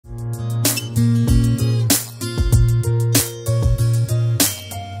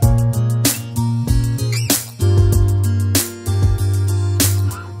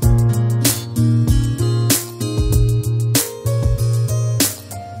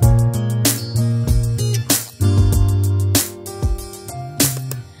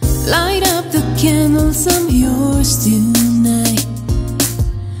else, I'm yours tonight.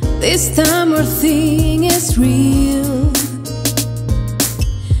 This time our thing is real.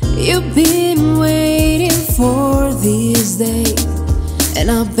 You've been waiting for this day, and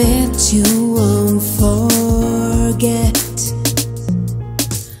I bet you won't forget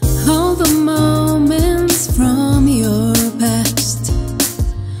all the moments from your past.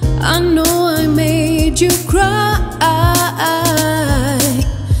 I know I made you cry.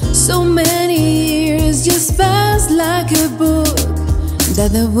 So many years just passed like a book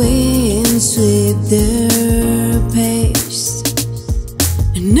that the wind swept their pace.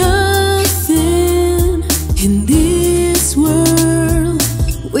 And nothing in this world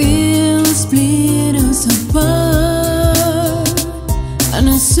will split us apart. On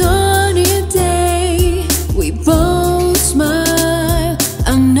a sunny day, we both smile.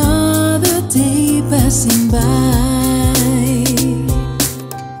 Another day passing by.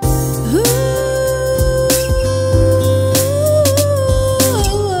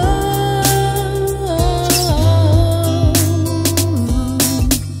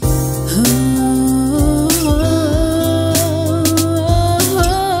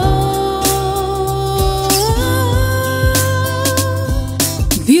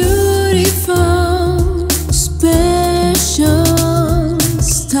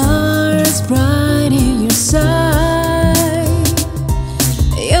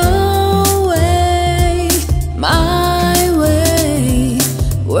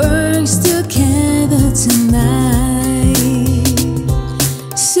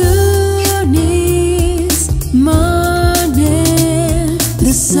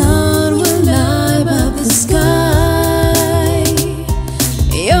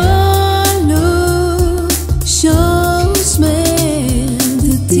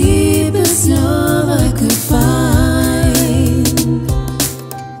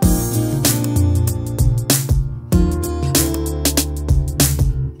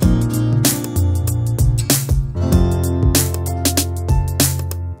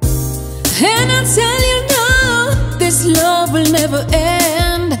 And I tell you now, this love will never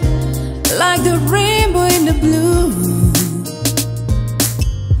end. Like the rainbow in the blue,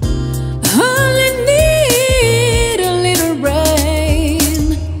 only need a little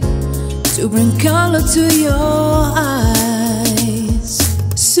rain to bring color to your eyes.